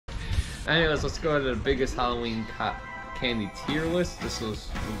Anyways, let's go to the biggest Halloween candy tier list. This would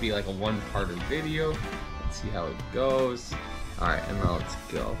be like a one-parter video. Let's see how it goes. Alright, and now let's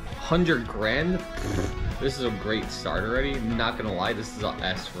go. 100 grand? This is a great start already. Not gonna lie, this is a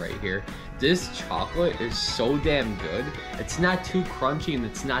S right here. This chocolate is so damn good. It's not too crunchy and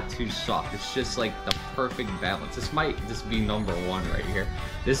it's not too soft. It's just like the perfect balance. This might just be number one right here.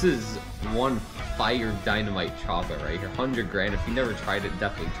 This is one fire dynamite chocolate right here. 100 grand. If you never tried it,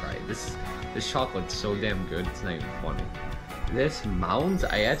 definitely try it. This chocolate's so damn good, it's not even funny. This Mounds,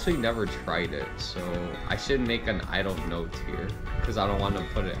 I actually never tried it, so I should make an I don't know tier, because I don't want to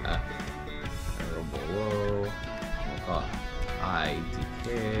put it at or below.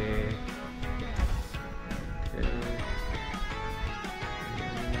 IDK. Okay.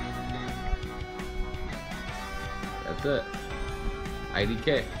 That's it.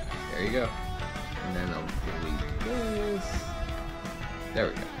 IDK. There you go. And then I'll delete this. There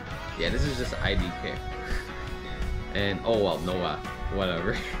we go. Yeah, this is just IDK. And oh well, no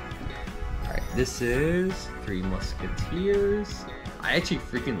whatever. Alright, this is Three Musketeers. I actually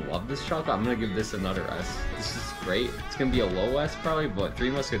freaking love this chocolate. I'm gonna give this another S. This is great. It's gonna be a low S probably, but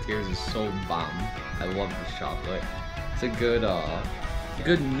Three Musketeers is so bomb. I love this chocolate. It's a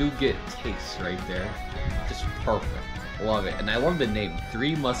good nougat taste right there. Just perfect. Love it. And I love the name,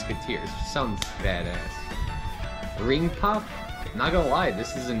 Three Musketeers. It sounds badass. Ring Pop? Not gonna lie,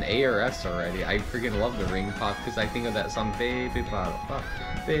 this is an A or S already. I freaking love the Ring Pop because I think of that song, Baby Bottle Pop,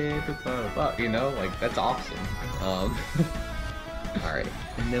 Baby Bottle Pop, you know, like that's awesome. Alright,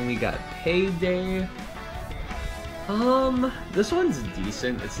 and then we got Payday. This one's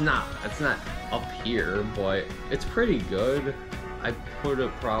decent. It's not up here, but it's pretty good. I put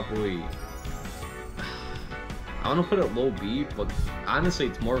it probably, I want to put it low B, but honestly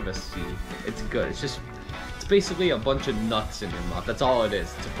it's more of a C. It's good. It's basically a bunch of nuts in your mouth. That's all it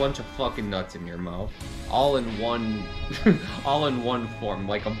is. It's a bunch of fucking nuts in your mouth, all in one all in one form,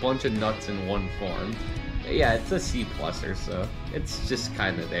 like a bunch of nuts in one form. Yeah, it's a C plus or so. It's just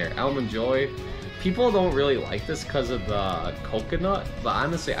kind of there. Almond Joy, people don't really like this because of the coconut, but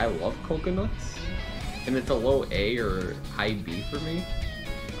honestly I love coconuts, and it's a low A or high B for me.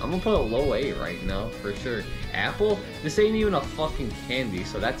 I'm gonna put a low A right now, for sure. Apple, this ain't even a fucking candy,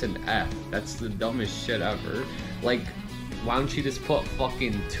 so that's an F. That's the dumbest shit ever. Like, why don't you just put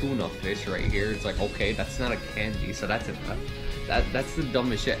fucking tuna fish right here? It's like, okay, that's not a candy, so that's an F. That's the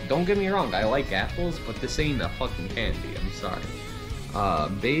dumbest shit. Don't get me wrong, I like apples, but this ain't a fucking candy, I'm sorry.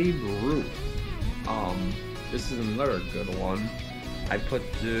 Babe Ruth. This is another good one. I put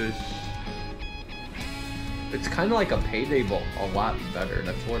this... It's kind of like a Payday, but a lot better.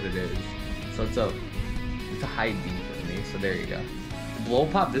 That's what it is. So it's a high B for me. So there you go. Blow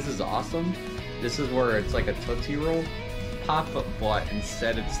Pop, this is awesome. This is where it's like a Tootsie Roll pop, but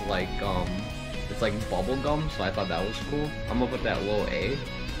instead it's like bubble gum. So I thought that was cool. I'm gonna put that low A.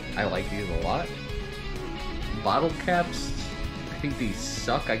 I like these a lot. Bottle caps, I think these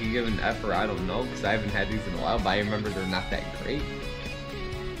suck. I could give an F or I don't know because I haven't had these in a while, but I remember they're not that great.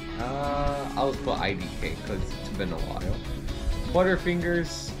 I'll just put IDK because it's been a while.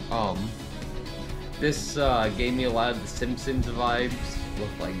 Butterfingers, this gave me a lot of the Simpsons vibes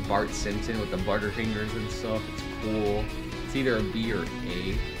with like Bart Simpson with the Butterfingers and stuff. It's cool. It's either a B or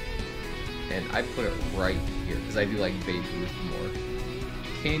A, and I put it right here because I do like Babe Ruth more.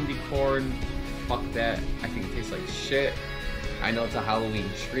 Candy corn, fuck that. I think it tastes like shit. I know it's a Halloween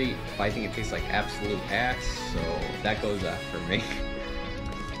treat, but I think it tastes like absolute ass, so that goes F for me.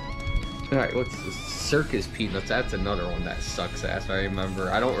 Alright, what's this? Circus Peanuts, that's another one that sucks ass. I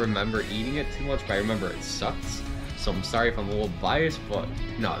don't remember eating it too much, but I remember it sucks. So I'm sorry if I'm a little biased, but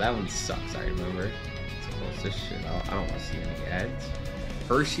no, that one sucks, I remember. Let's close this shit out. I don't want to see any ads.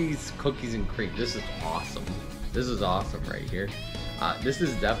 Hershey's Cookies and Cream, this is awesome. This is awesome right here. This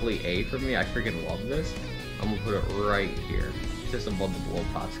is definitely A for me, I freaking love this. I'm gonna put it right here, just above the Blow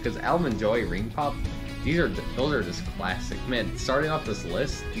Pops. Because Almond Joy Ring Pop, those are just classic. Man, starting off this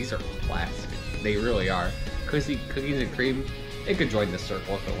list, these are classic. They really are. Cookies and Cream, it could join the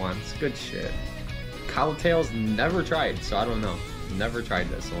circle if it wants. Good shit. Cowtails, never tried, so I don't know. Never tried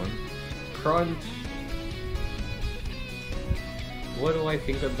this one. Crunch. What do I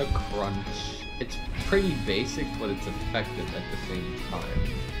think of the Crunch? It's pretty basic, but it's effective at the same time.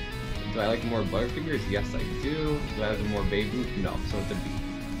 Do I like more Butterfingers? Yes, I do. Do I like more Babe Ruth? No, so it's a B.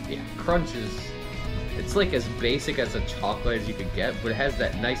 Yeah, Crunch is... It's like as basic as a chocolate as you could get, but it has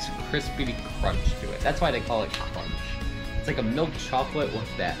that nice crispy crunch to it. That's why they call it Crunch. It's like a milk chocolate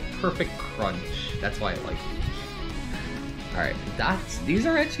with that perfect crunch. That's why I like it. Alright, dots. These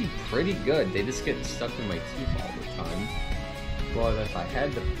are actually pretty good. They just get stuck in my teeth all the time. But if I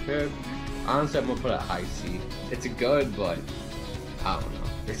had to pick, honestly, I'm gonna put it high C. It's good, but I don't know.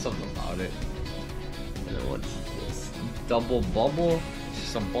 There's something about it. And then what's this? Double bubble.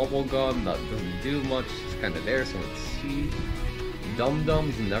 Just some bubble gum that doesn't do much. It's kind of there, so it's C. Dum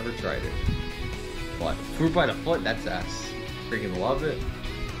Dums, never tried it. But Fruit by the Foot, that's S. Freaking love it.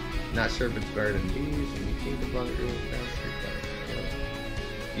 Not sure if it's better than these. And you think about it really fast.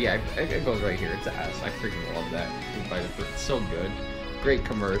 Yeah, it goes right here. It's an S. I freaking love that. Fruit by the Foot. It's so good. Great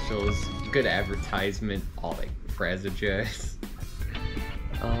commercials. Good advertisement. All like Frazzajazz.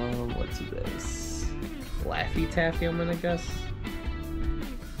 What's this? Laffy Taffy, I'm gonna guess.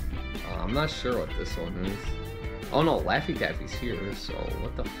 I'm not sure what this one is. Oh no, Laffy Taffy's here, so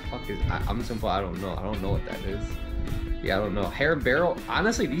what the fuck is... I'm simple, I don't know. I don't know what that is. Yeah, I don't know. Hair Barrel,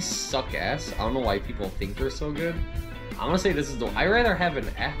 honestly, these suck ass. I don't know why people think they're so good. I'm gonna say this is the... I'd rather have an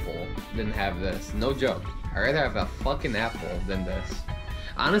apple than have this. No joke. I'd rather have a fucking apple than this.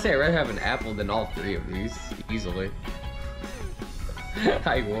 Honestly, I'd rather have an apple than all three of these. Easily.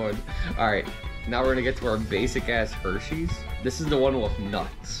 I would. Alright, now we're gonna get to our basic ass Hershey's. This is the one with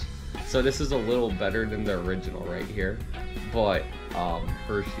nuts. So this is a little better than the original right here. But,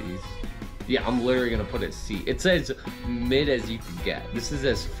 Hershey's. Yeah, I'm literally gonna put it C. It says mid as you can get. This is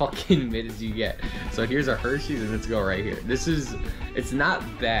as fucking mid as you get. So here's our Hershey's and let's go right here. This is, it's not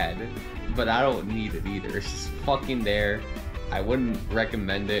bad, but I don't need it either. It's just fucking there. I wouldn't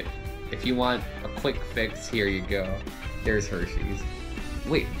recommend it. If you want a quick fix, here you go. There's Hershey's.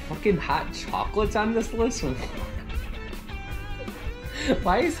 Wait, fucking hot chocolate's on this list?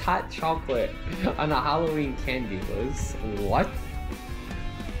 Why is hot chocolate on a Halloween candy list? What?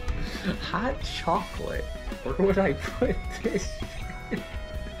 Hot chocolate? Where would I put this?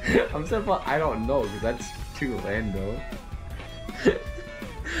 I'm simple, I don't know, because that's too random.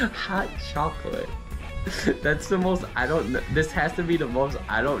 Hot chocolate. That's the most, I don't know, this has to be the most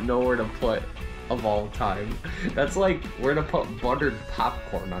I don't know where to put of all time. That's like where to put buttered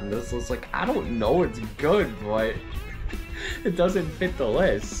popcorn on this list. Like, I don't know, it's good, but it doesn't fit the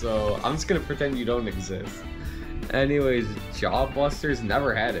list, so I'm just gonna pretend you don't exist. Anyways, Jawbusters,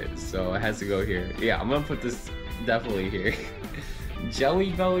 never had it, so it has to go here. Yeah, I'm gonna put this definitely here.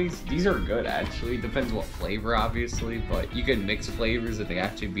 Jelly Bellies, these are good actually. Depends what flavor, obviously, but you can mix flavors and they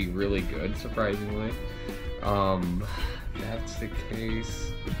actually be really good, surprisingly. That's the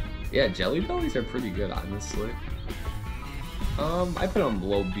case. Yeah, Jelly Bellies are pretty good, honestly. I put them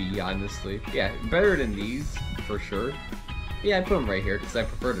below B, honestly. Yeah, better than these, for sure. Yeah, I put them right here because I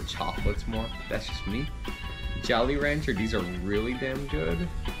prefer the chocolates more. That's just me. Jolly Rancher, these are really damn good.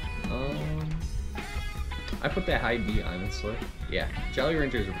 I put that high B, honestly. Yeah, Jolly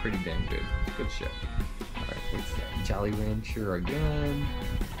Ranchers are pretty damn good. Good shit. Alright, what's that? Jolly Rancher again.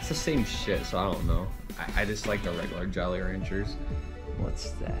 It's the same shit, so I don't know. I just like the regular Jolly Ranchers.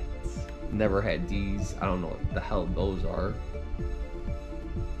 What's that? Never had these. I don't know what the hell those are.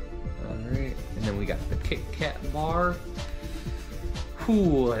 Alright, and then we got the Kit Kat bar.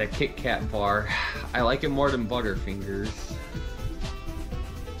 Ooh, the Kit Kat bar. I like it more than Butterfingers.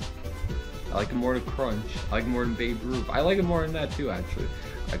 I like it more than Crunch. I like it more than Babe Ruth. I like it more than that too, actually.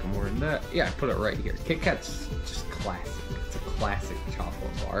 I like it more than that. Yeah, I put it right here. Kit Kat's just classic. It's a classic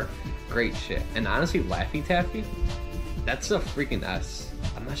chocolate bar. Great shit. And honestly, Laffy Taffy, that's a freaking S.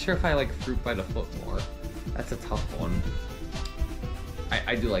 I'm not sure if I like Fruit by the Foot more. That's a tough one.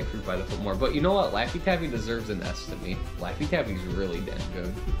 I do like Fruit by the Foot more, but you know what? Laffy Taffy deserves an S to me. Laffy Taffy's really damn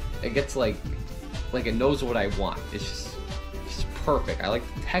good. It gets like it knows what I want. It's just perfect. I like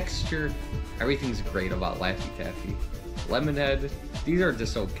the texture. Everything's great about Laffy Taffy. Lemonhead, these are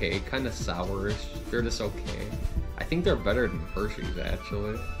just okay. Kind of sourish. They're just okay. I think they're better than Hershey's,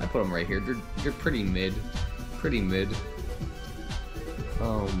 actually. I put them right here. They're pretty mid. Pretty mid.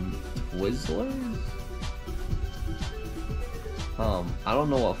 Twizzlers? I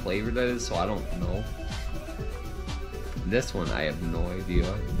don't know what flavor that is, so I don't know. This one, I have no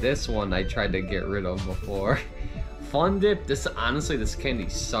idea. This one, I tried to get rid of before. Fun Dip, this, honestly, this candy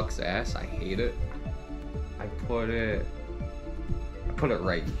sucks ass. I hate it. I put it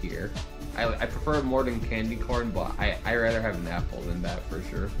right here. I prefer it more than candy corn, but I rather have an apple than that for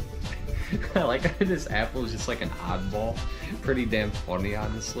sure. I like how this apple is just like an oddball. Pretty damn funny,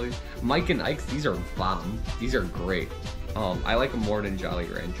 honestly. Mike and Ike's, these are bomb. These are great. I like them more than Jolly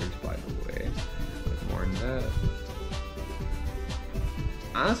Ranchers, by the way. I like more than that.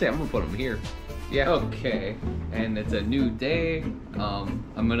 Honestly, I'm gonna put them here. Yeah, okay. And it's a new day. I'm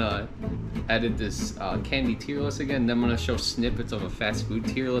gonna edit this candy tier list again. Then I'm gonna show snippets of a fast food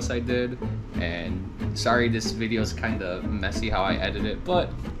tier list I did. And sorry, this video is kind of messy how I edit it, but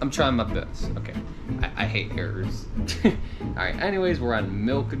I'm trying my best. Okay, I hate errors. Alright, anyways, we're on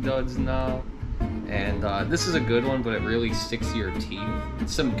Milk Duds now. And this is a good one, but it really sticks to your teeth.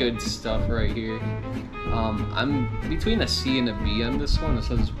 It's some good stuff right here. I'm between a C and a B on this one. This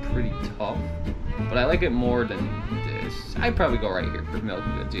one's pretty tough, but I like it more than this. I'd probably go right here for Milk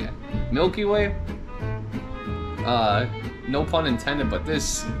Duds, yeah. Milky Way, no pun intended, but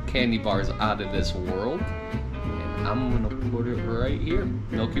this candy bar is out of this world. And I'm gonna put it right here.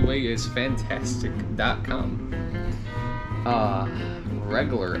 Milky Way is fantastic.com.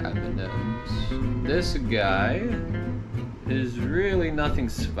 Regular M&Ms. This guy is really nothing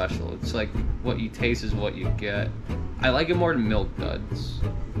special. It's like what you taste is what you get. I like it more than Milk Duds.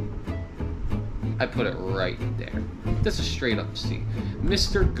 I put it right there. This is straight up C.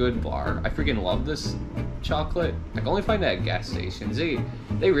 Mr. Goodbar. I freaking love this chocolate. I can only find it at gas stations.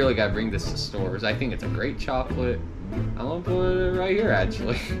 They really gotta bring this to stores. I think it's a great chocolate. I'm gonna put it right here,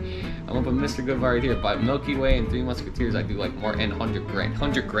 actually. I'm gonna put Mr. Goodbar right here. But Milky Way and Three Musketeers I do like more, and 100 grand.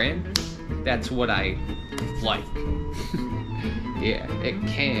 100 grand? That's what I like. Yeah, it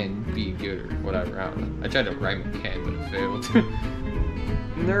can be good or whatever. I don't know. I tried to rhyme with can, but it failed.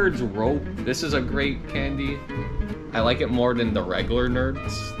 Nerds Rope. This is a great candy. I like it more than the regular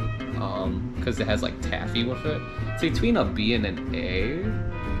Nerds, because it has like taffy with it. It's between a B and an A.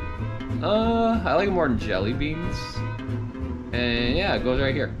 I like it more than Jelly Beans. And yeah, it goes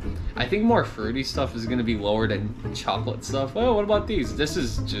right here. I think more fruity stuff is gonna be lower than chocolate stuff. Oh, what about these? This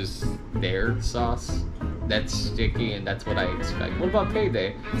is just their sauce. That's sticky, and that's what I expect. What about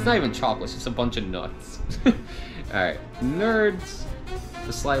Payday? It's not even chocolate, it's just a bunch of nuts. Alright, Nerds.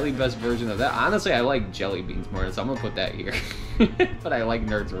 The slightly best version of that. Honestly, I like Jelly Beans more, so I'm gonna put that here. But I like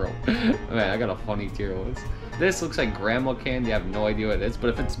Nerds Rope. Man, I got a funny tier list. This looks like grandma candy. I have no idea what it is, but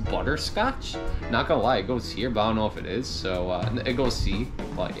if it's butterscotch, not gonna lie, it goes here, but I don't know if it is, so it goes C.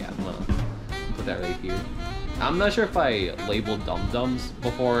 But yeah, I'm gonna put that right here. I'm not sure if I labeled Dum Dums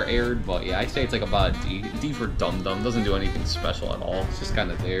before aired, but yeah, I say it's like about a D. D for Dum Dum. Doesn't do anything special at all. It's just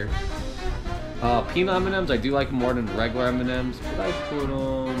kind of there. Peanut M&Ms, I do like more than regular M&Ms, but I put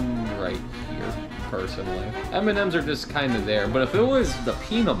them right here, personally. M&Ms are just kind of there, but if it was the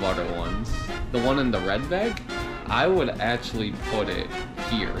peanut butter ones, the one in the red bag, I would actually put it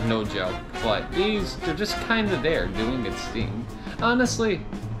here, no joke. But these, they're just kind of there, doing its thing. Honestly,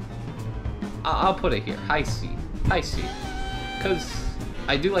 I'll put it here, high C, because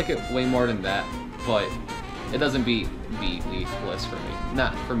I do like it way more than that, but it doesn't beat list for me,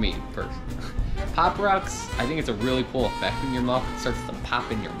 not for me personally. Pop Rocks, I think it's a really cool effect in your mouth. It starts to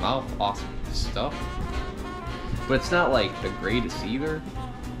pop in your mouth, awesome stuff. But it's not like the greatest either.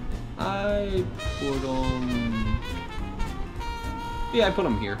 I put them... Yeah, I put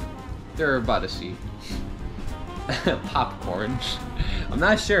them here. They're about a C. Popcorn. I'm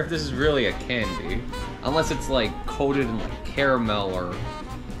not sure if this is really a candy. Unless it's like coated in like caramel or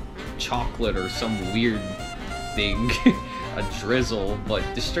chocolate or some weird thing. A drizzle, but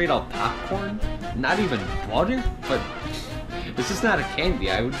just straight up popcorn, not even butter, but this is not a candy.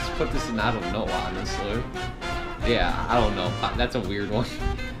 I would just put this in, I don't know, honestly. Yeah, I don't know. That's a weird one.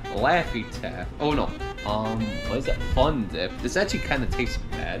 Laffy Taff. Oh no. What is that? Fun Dip. This actually kind of tastes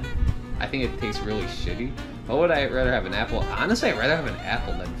bad. I think it tastes really shitty. But would I rather have an apple? Honestly, I'd rather have an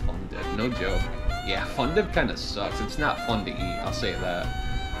apple than Fun Dip. No joke. Yeah, Fun Dip kind of sucks. It's not fun to eat. I'll say that.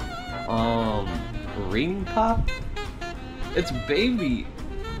 Ring Pop. It's baby.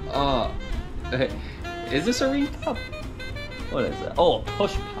 Is this a Ring Pop? What is that? Oh, a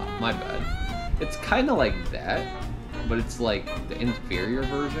Push Pop. My bad. It's kind of like that, but it's like the inferior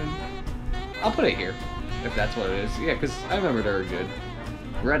version. I'll put it here, if that's what it is. Yeah, because I remember they were good.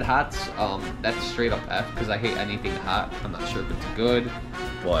 Red Hots, that's straight up F, because I hate anything hot. I'm not sure if it's good,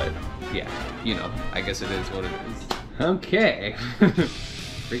 but yeah, you know, I guess it is what it is. Okay.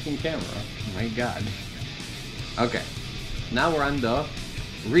 Freaking camera. My god. Okay. Now we're on the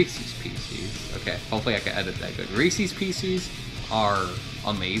Reese's Pieces. Okay, hopefully I can edit that good. Reese's Pieces are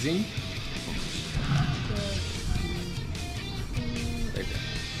amazing. Right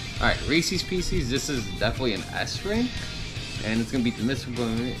there. Alright, Reese's Pieces, this is definitely an S rank. And it's gonna beat the Mr.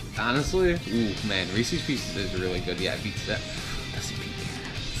 Boom. Honestly, ooh, man, Reese's Pieces is really good. Yeah, it beats that. Does it beat that?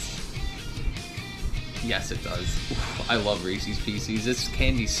 Yes, it does. Ooh, I love Reese's Pieces. This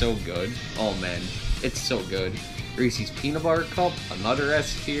candy's so good. Oh man, it's so good. Reese's Peanut Butter Cup, another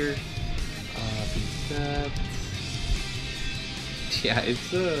S tier. Yeah,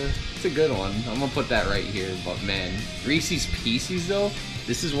 it's a good one. I'm gonna put that right here. But man, Reese's Pieces though,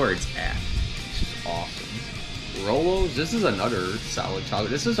 this is where it's at. This is awesome. Rolos, this is another solid chocolate.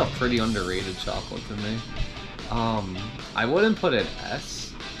 This is a pretty underrated chocolate to me. I wouldn't put it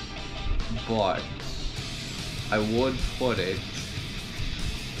S, but I would put it...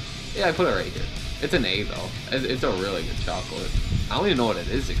 Yeah, I put it right here. It's an A, though. It's a really good chocolate. I don't even know what it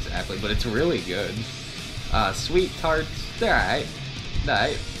is exactly, but it's really good. Sweet tarts, they're alright.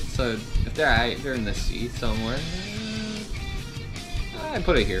 Alright. So, if they're alright, they're in the C somewhere. I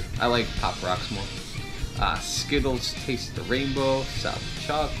put it here. I like Pop Rocks more. Skittles Taste the Rainbow, sour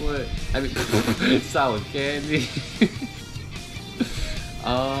chocolate. I mean, sour candy.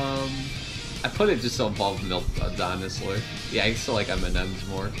 I put it just above Milk Duds, honestly. Yeah, I still like M&M's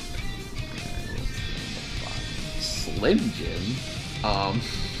more. Slim Jim.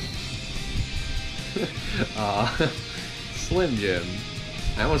 Slim Jim.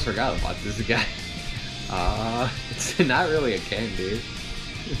 I almost forgot about this guy. It's not really a candy.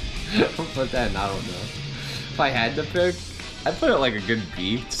 I'll put that in, I don't know. If I had to pick, I'd put it like a good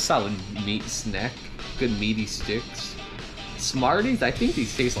B. It's a solid meat snack. Good meaty sticks. Smarties, I think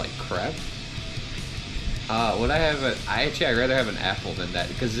these taste like crap. Would I have it? I'd rather have an apple than that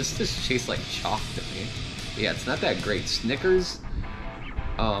because this just tastes like chalk to me. Yeah, it's not that great. Snickers,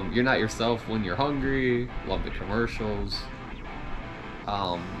 you're not yourself when you're hungry. Love the commercials.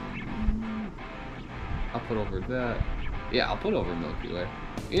 I'll put over that. Yeah, I'll put over Milky Way.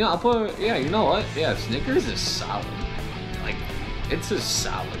 You know, I'll put, yeah, you know what? Yeah, Snickers is solid. Like, it's just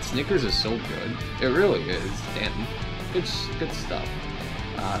solid. Snickers is so good. It really is. Damn. Good stuff.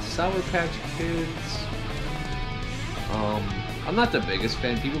 Sour Patch Kids. I'm not the biggest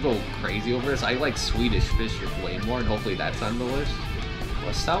fan. People go crazy over this. I like Swedish Fish way more, and hopefully that's on the list.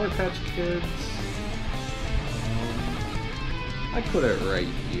 Well, Sour Patch Kids. I put it right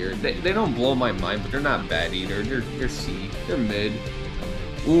here. They don't blow my mind, but they're not bad either. They're C. They're mid.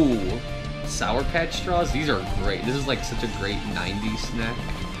 Ooh, Sour Patch Straws. These are great. This is like such a great 90s snack.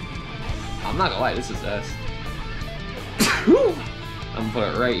 I'm not gonna lie, this is S. I'm gonna put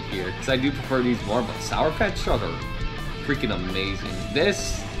it right here because I do prefer these more. But Sour Patch Straws are freaking amazing.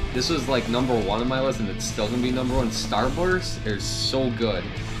 This was like #1 on my list, and it's still gonna be #1. Starburst is so good.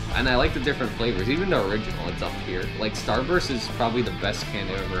 And I like the different flavors, even the original, it's up here. Like, Starburst is probably the best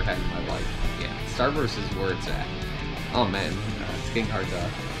candy I've ever had in my life. Yeah, Starburst is where it's at. Oh man, it's getting hard to...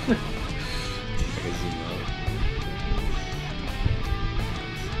 I can zoom out.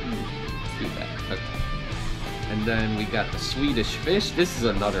 Let's do that, okay. And then we got the Swedish Fish. This is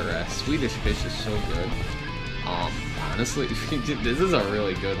another S. Swedish Fish is so good. Honestly, this is a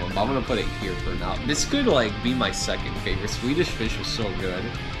really good one, but I'm gonna put it here for now. This could, like, be my second favorite. Swedish Fish is so good.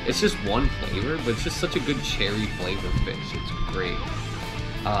 It's just one flavor, but it's just such a good cherry flavor fish. It's great.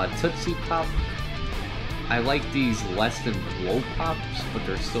 Tootsie Pop. I like these less than Blow Pops, but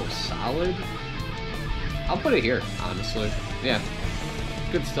they're still solid. I'll put it here, honestly. Yeah.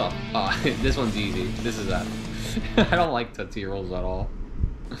 Good stuff. This one's easy. This is that. I don't like Tootsie Rolls at all.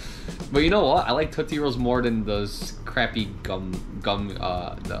 But you know what? I like Tootsie Rolls more than those crappy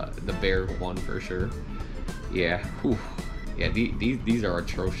the bear one for sure. Yeah. Whew. Yeah, these are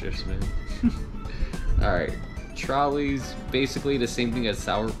atrocious, man. Alright. Trolleys, basically the same thing as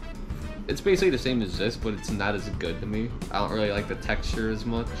Sour. It's basically the same as this, but it's not as good to me. I don't really like the texture as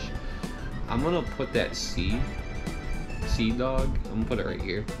much. I'm gonna put that C Dog. I'm gonna put it right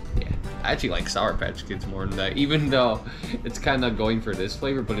here. Yeah. I actually like Sour Patch Kids more than that, even though it's kind of going for this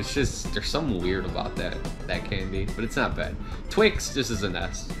flavor, but it's just, there's something weird about that candy, but it's not bad. Twix, this is an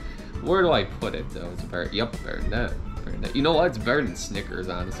S. Where do I put it, though? It's better, yep, better than that. You know what? It's better than Snickers,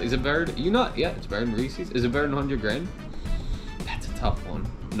 honestly. Is it better? Yeah, it's better than Reese's. Is it better than 100 Grand? That's a tough one.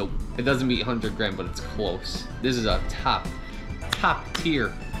 Nope. It doesn't meet 100 Grand, but it's close. This is a top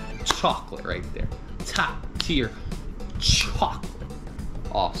tier chocolate right there. Top tier chocolate.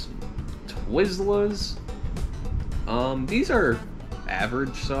 Awesome. Twizzlers. These are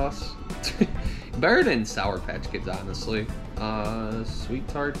average sauce. Better than Sour Patch Kids, honestly. Sweet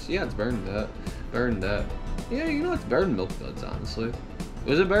Tarts. Yeah, it's better than that. Better than that. Yeah, you know, it's better than Milk Duds, honestly.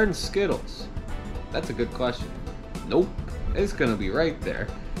 Was it better than Skittles? That's a good question. Nope. It's gonna be right there.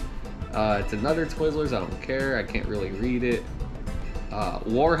 It's another Twizzlers. I don't care. I can't really read it.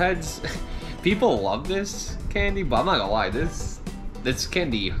 Warheads. People love this candy, but I'm not gonna lie. This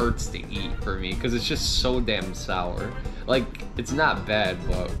candy hurts to eat for me because it's just so damn sour. Like, it's not bad,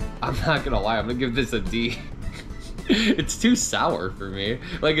 but I'm not gonna lie. I'm gonna give this a D. It's too sour for me.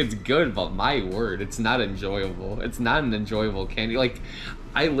 Like, it's good, but my word, it's not enjoyable. It's not an enjoyable candy. Like,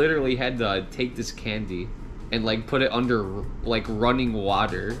 I literally had to take this candy and, like, put it under, like, running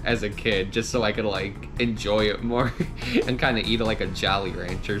water as a kid just so I could, like, enjoy it more and kind of eat it like a Jolly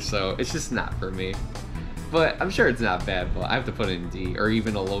Rancher. So it's just not for me. But I'm sure it's not bad, but I have to put it in D or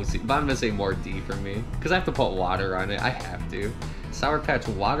even a low C. But I'm gonna say more D for me because I have to put water on it. I have to. Sour Patch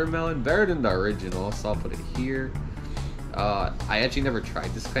Watermelon, better than the original, so I'll put it here. I actually never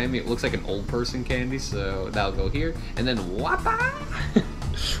tried this candy. It looks like an old person candy, so that'll go here. And then Wappa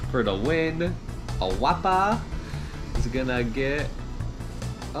for the win. A Wappa is gonna get,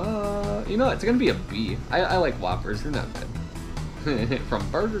 you know, it's gonna be a B. I like Whoppers, they're not bad. From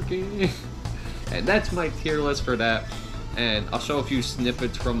Burger King. And that's my tier list for that. And I'll show a few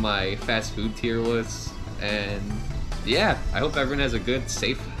snippets from my fast food tier list. And yeah, I hope everyone has a good,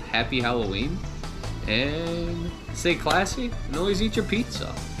 safe, happy Halloween. And stay classy and always eat your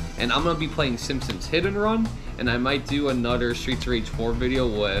pizza. And I'm gonna be playing Simpsons Hit and Run, and I might do another Streets of Rage 4 video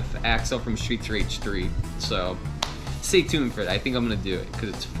with Axel from Streets of Rage 3. So stay tuned for that. I think I'm gonna do it because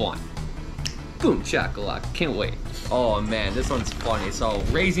it's fun. Boom shakalaka, can't wait. Oh man, this one's funny. So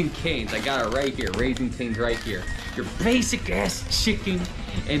Raising Cane's, I got it right here. Raising Cane's right here. Your basic ass chicken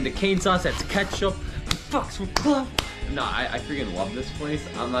and the cane sauce that's ketchup. Fucks with club. No, I freaking love this place.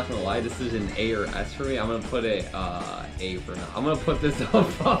 I'm not gonna lie, this is an A or S for me. I'm gonna put it A for now. I'm gonna put this on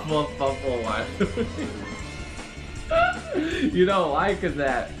Buffalo Wild. You know why? Cause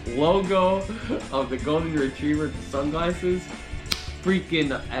that logo of the golden retriever with the sunglasses,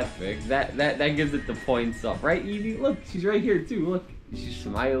 freaking epic. That gives it the points up, right, Evie? Look, she's right here too. Look, she's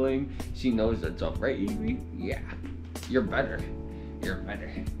smiling. She knows it's up, right, Evie? Yeah, you're better. You're better.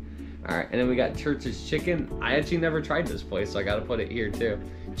 Alright, and then we got Church's Chicken. I actually never tried this place, so I gotta put it here too.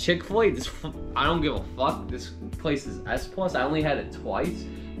 Chick-fil-A, I don't give a fuck. This place is S+. I only had it twice,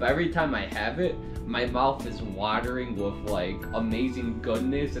 but every time I have it, my mouth is watering with like amazing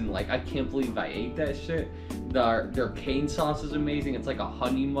goodness, and like I can't believe I ate that shit. Their cane sauce is amazing. It's like a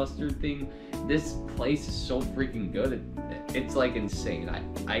honey mustard thing. This place is so freaking good. It's like insane.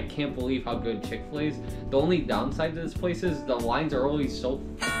 I can't believe how good Chick-fil-A is. The only downside to this place is the lines are always so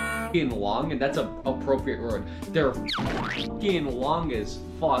long, and that's an appropriate word. They're long as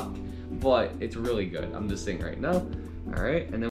fuck, but it's really good. I'm just saying right now. All right, and then